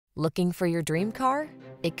Looking for your dream car?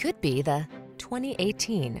 It could be the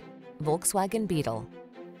 2018 Volkswagen Beetle.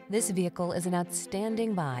 This vehicle is an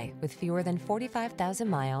outstanding buy with fewer than 45,000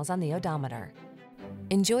 miles on the odometer.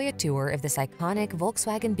 Enjoy a tour of this iconic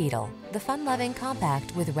Volkswagen Beetle, the fun-loving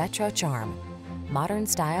compact with retro charm. Modern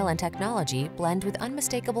style and technology blend with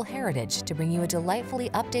unmistakable heritage to bring you a delightfully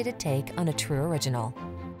updated take on a true original.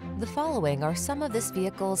 The following are some of this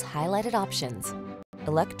vehicle's highlighted options: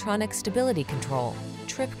 electronic stability control,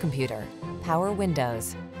 trip computer, power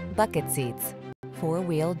windows, bucket seats,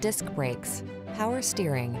 four-wheel disc brakes, power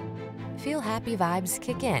steering. Feel happy vibes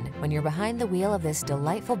kick in when you're behind the wheel of this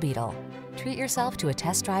delightful Beetle. Treat yourself to a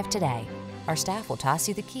test drive today. Our staff will toss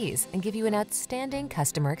you the keys and give you an outstanding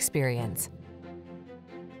customer experience.